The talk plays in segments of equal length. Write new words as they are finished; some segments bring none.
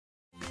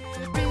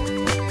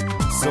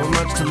so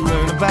much to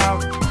learn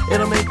about.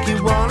 It'll make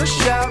you wanna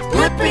shout,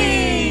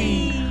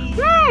 Blippi!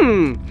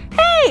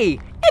 Hey,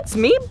 it's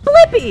me,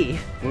 Blippi.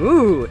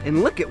 Ooh,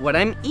 and look at what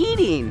I'm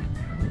eating.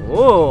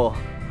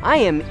 Oh, I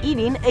am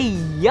eating a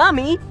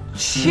yummy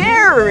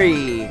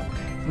cherry.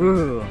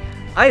 Ooh,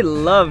 I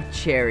love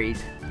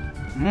cherries.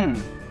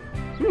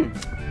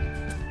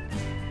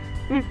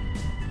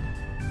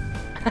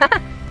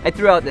 I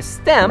threw out the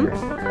stem,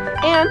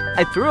 and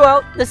I threw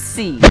out the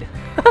seed.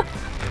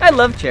 I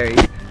love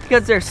cherries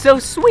because they're so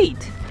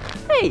sweet.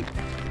 Hey,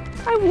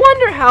 I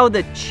wonder how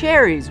the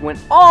cherries went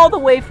all the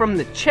way from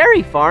the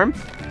cherry farm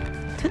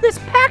to this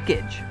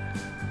package.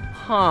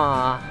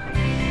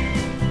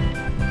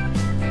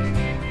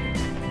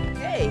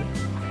 Hey,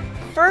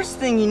 first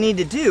thing you need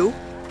to do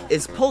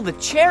is pull the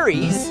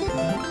cherries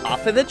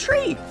off of the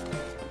tree.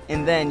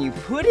 And then you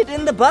put it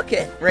in the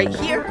bucket right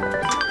here.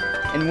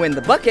 And when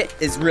the bucket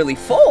is really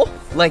full,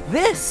 like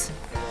this,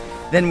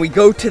 then we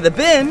go to the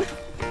bin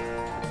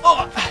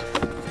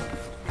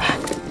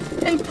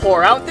and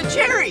pour out the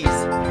cherries.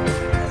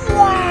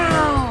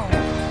 Wow!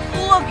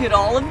 Look at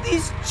all of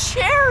these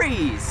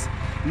cherries.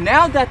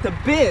 Now that the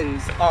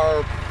bins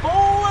are full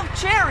of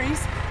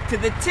cherries to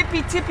the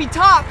tippy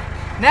top,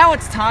 now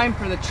it's time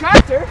for the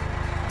tractor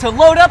to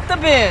load up the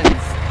bins.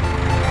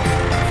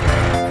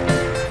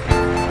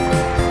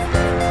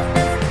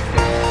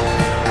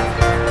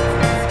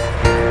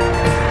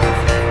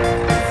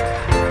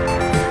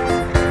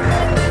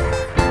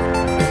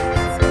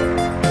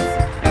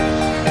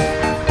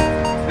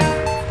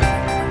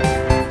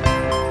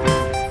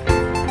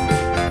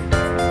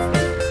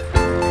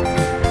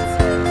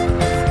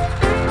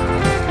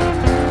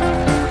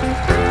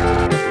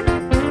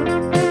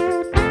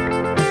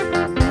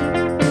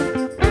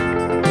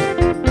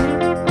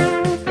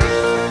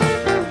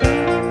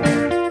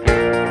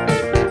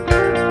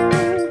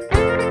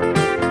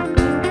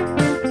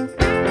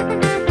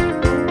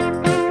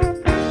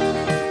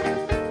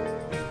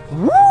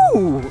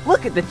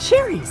 Look at the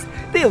cherries.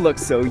 They look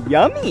so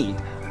yummy.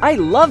 I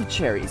love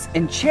cherries,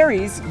 and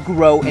cherries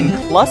grow in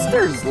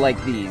clusters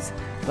like these.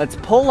 Let's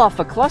pull off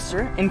a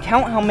cluster and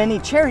count how many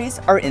cherries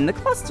are in the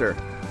cluster.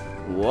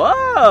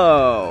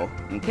 Whoa!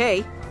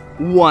 Okay,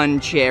 1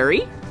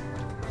 cherry,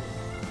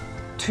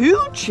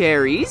 2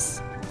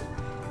 cherries,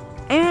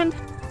 and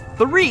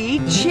 3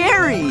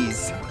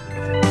 cherries.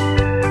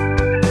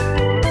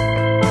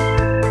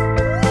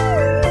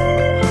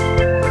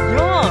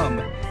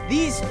 Yum!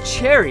 These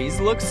cherries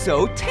look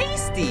so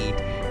tasty,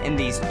 and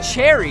these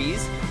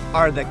cherries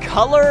are the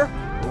color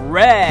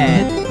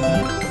red.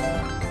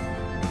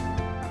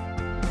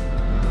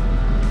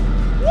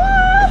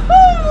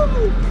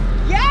 Woohoo!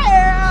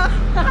 Yeah!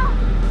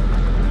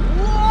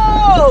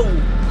 Whoa!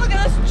 Look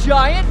at this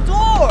giant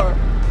door.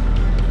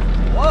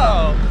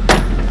 Whoa!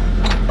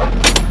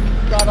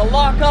 Gotta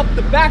lock up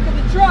the back of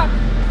the truck.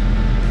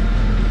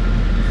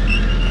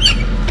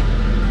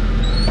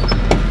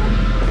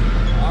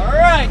 All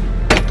right.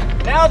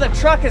 Now the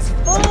truck is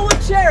full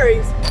of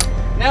cherries.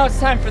 Now it's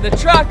time for the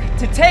truck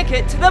to take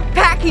it to the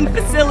packing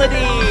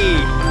facility.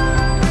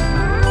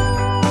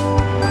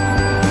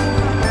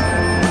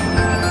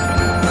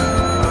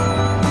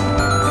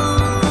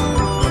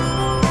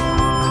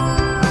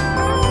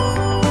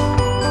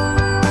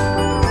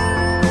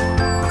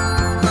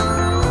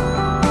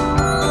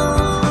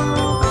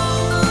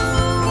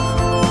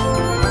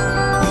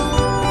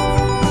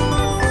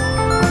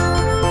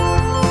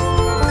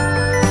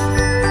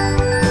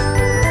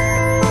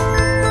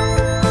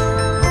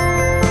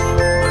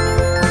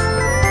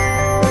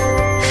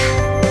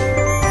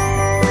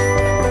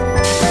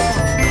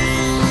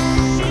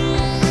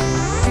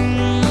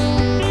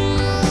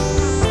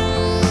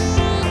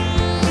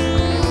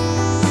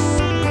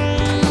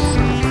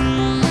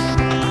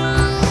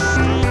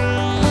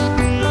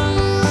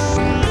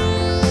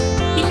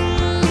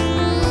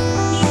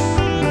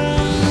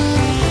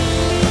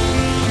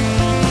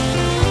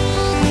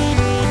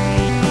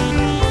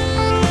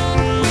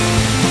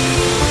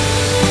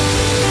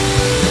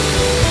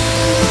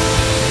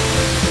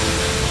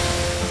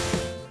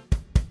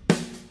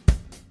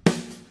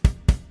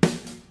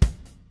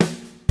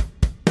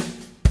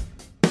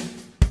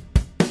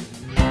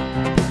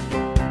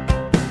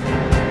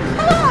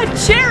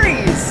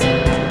 Cherries!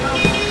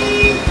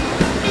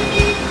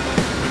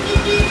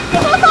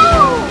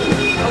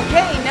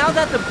 Okay, now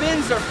that the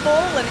bins are full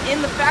and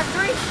in the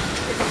factory,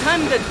 it's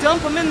time to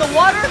dump them in the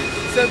water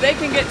so they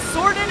can get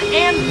sorted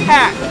and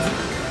packed.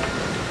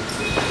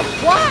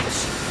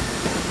 Watch!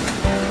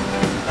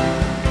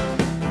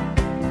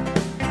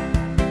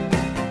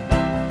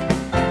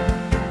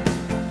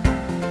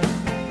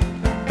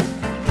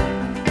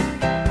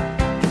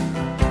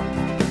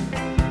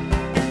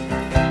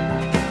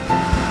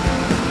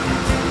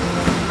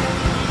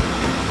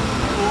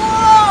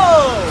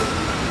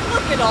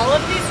 All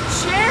of these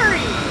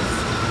cherries.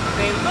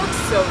 They look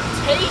so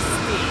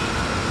tasty.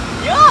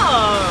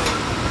 Yum!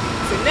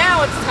 So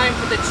now it's time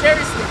for the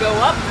cherries to go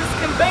up this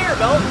conveyor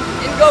belt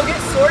and go get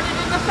sorted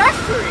in the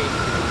factory.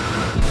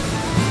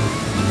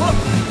 Whoa.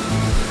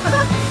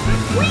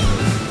 Whee!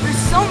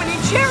 There's so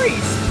many cherries.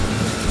 cherries.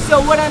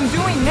 So what I'm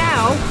doing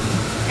now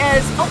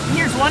is, oh,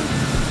 here's one.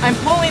 I'm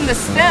pulling the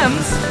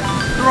stems,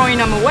 throwing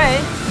them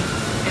away,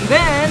 and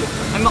then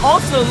I'm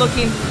also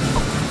looking,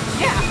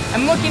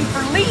 I'm looking for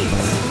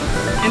leaves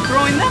and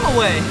throwing them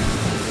away.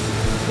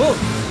 Whoa,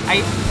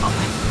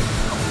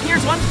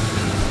 here's one.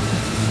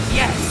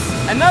 Yes,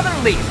 another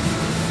leaf.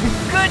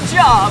 Good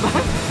job.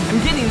 I'm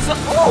getting so,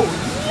 oh,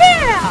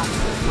 yeah.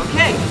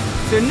 Okay,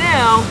 so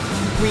now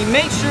we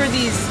make sure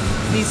these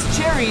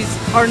cherries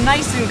are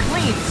nice and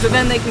clean so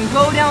then they can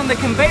go down the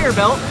conveyor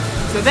belt,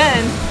 so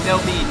then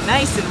they'll be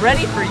nice and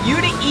ready for you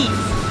to eat.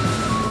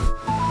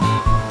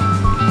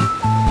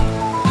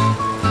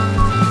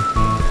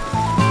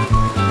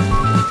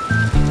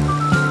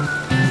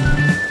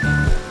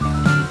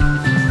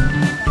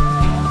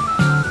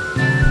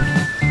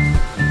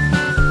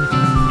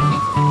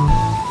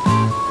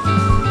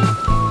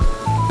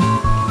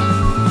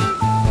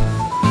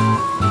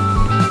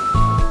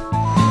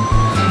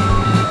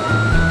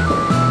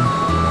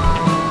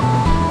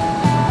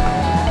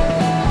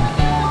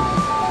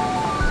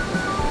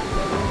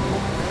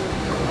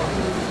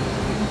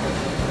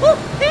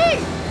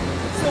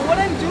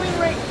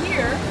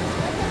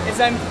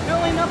 I'm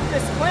filling up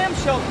this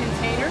clamshell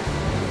container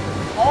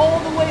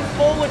all the way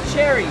full with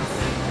cherries.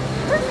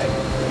 Perfect.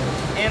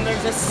 And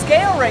there's a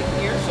scale right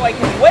here so I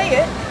can weigh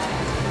it.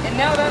 And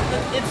now that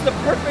it's the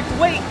perfect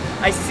weight,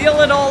 I seal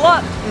it all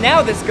up.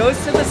 Now this goes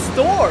to the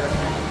store.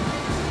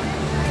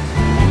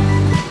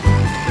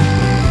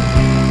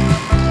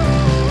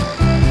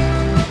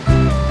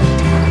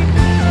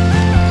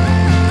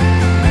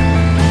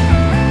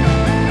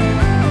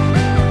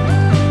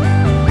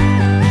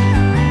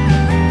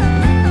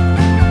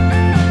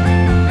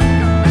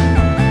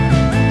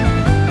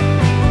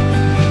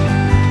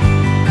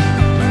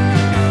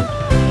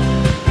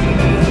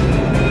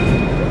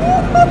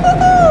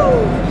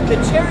 The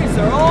cherries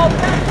are all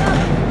packed up,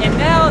 and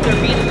now they're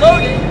being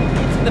loaded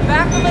into the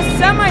back of a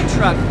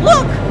semi-truck.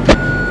 Look!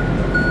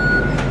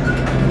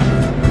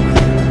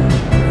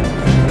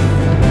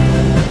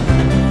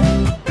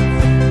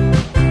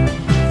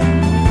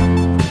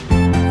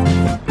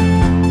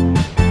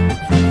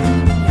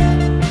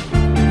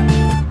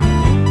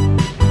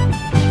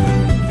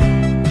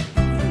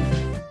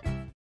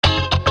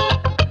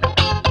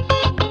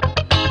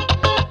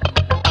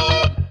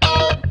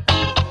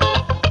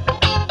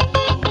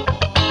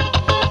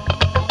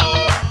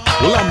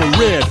 Well, I'm a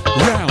red,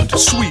 round,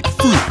 sweet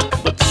fruit,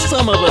 but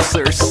some of us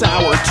are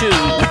sour too.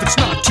 If it's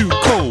not too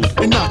cold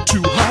and not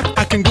too hot,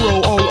 I can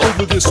grow all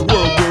over this world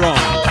we're on.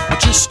 I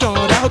just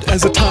start out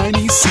as a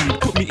tiny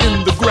seed, put me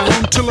in the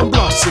ground till I'm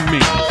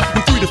blossoming.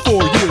 In 3 to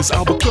 4 years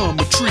I'll become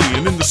a tree,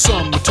 and in the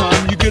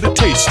summertime you get a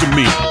taste of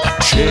me.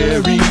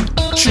 Cherry,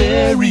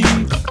 cherry,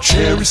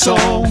 cherry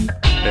song.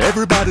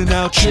 Everybody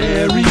now,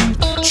 cherry,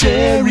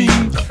 cherry,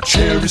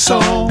 cherry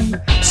song.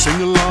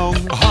 Sing along,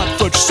 a hot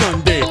fudge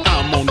sundae,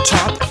 I'm on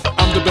top.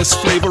 I'm the best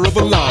flavor of a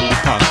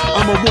lollipop.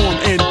 I'm a warm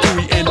and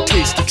gooey and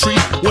tasty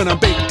treat when I'm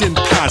baked in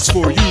pies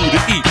for you to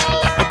eat.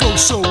 I go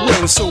so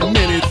well in so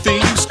many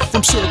things,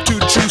 from syrup to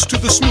juice to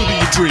the smoothie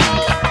you drink.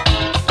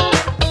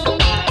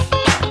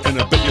 And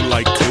I bet you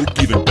like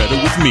Coke even better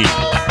with me.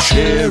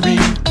 Cherry,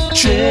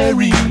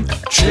 cherry,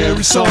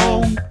 cherry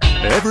song.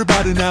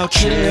 Everybody now,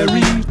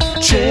 cherry,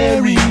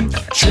 cherry,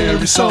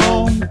 cherry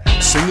song.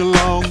 Sing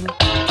along.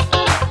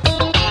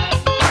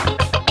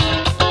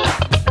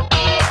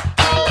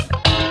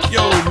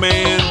 Yo,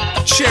 man,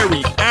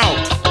 cherry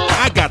out.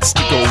 I gots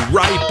to go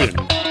ripen.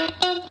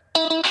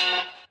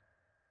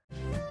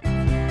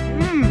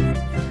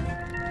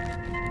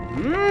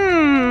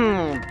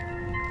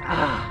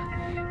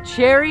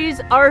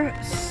 Cherries are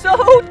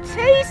so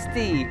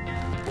tasty.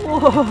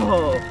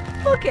 Whoa,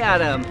 look at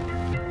them.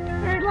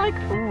 They're like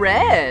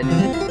red.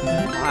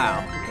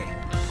 Wow, okay,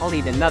 I'll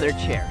eat another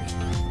cherry.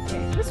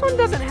 Okay, this one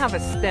doesn't have a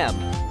stem.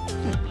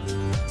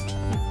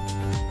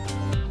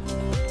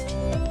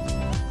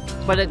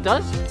 But it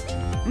does,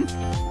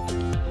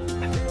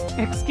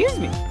 excuse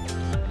me.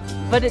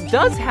 But it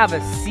does have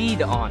a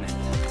seed on it.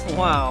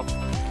 Wow,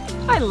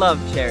 I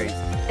love cherries.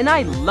 And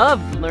I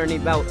love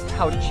learning about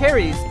how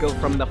cherries go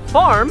from the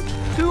farm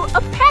to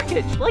a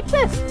package like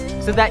this,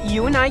 so that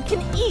you and I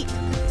can eat.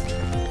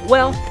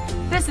 Well,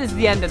 this is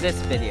the end of this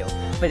video,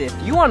 but if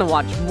you want to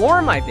watch more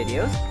of my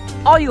videos,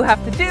 all you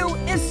have to do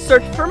is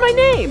search for my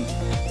name.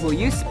 Will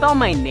you spell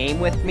my name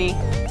with me?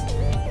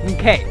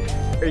 Okay,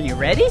 are you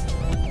ready?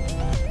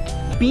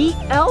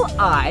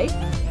 B-L-I-P-P-I.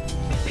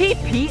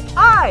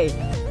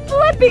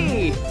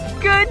 Blippi!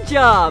 Good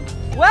job!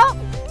 Well,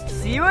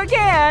 see you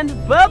again.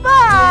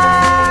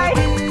 Bye-bye!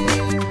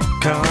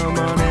 Come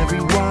on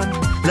everyone,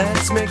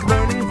 let's make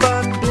learning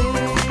fun.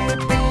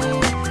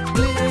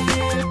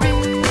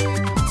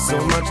 So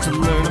much to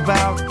learn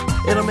about,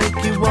 it'll make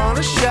you want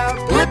to shout,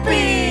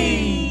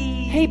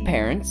 Blippi! Hey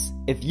parents,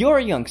 if your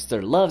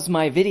youngster loves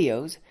my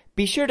videos,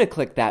 be sure to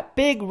click that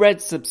big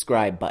red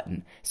subscribe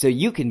button so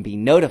you can be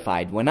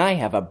notified when I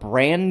have a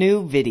brand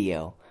new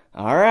video.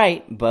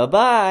 Alright,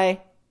 bye-bye!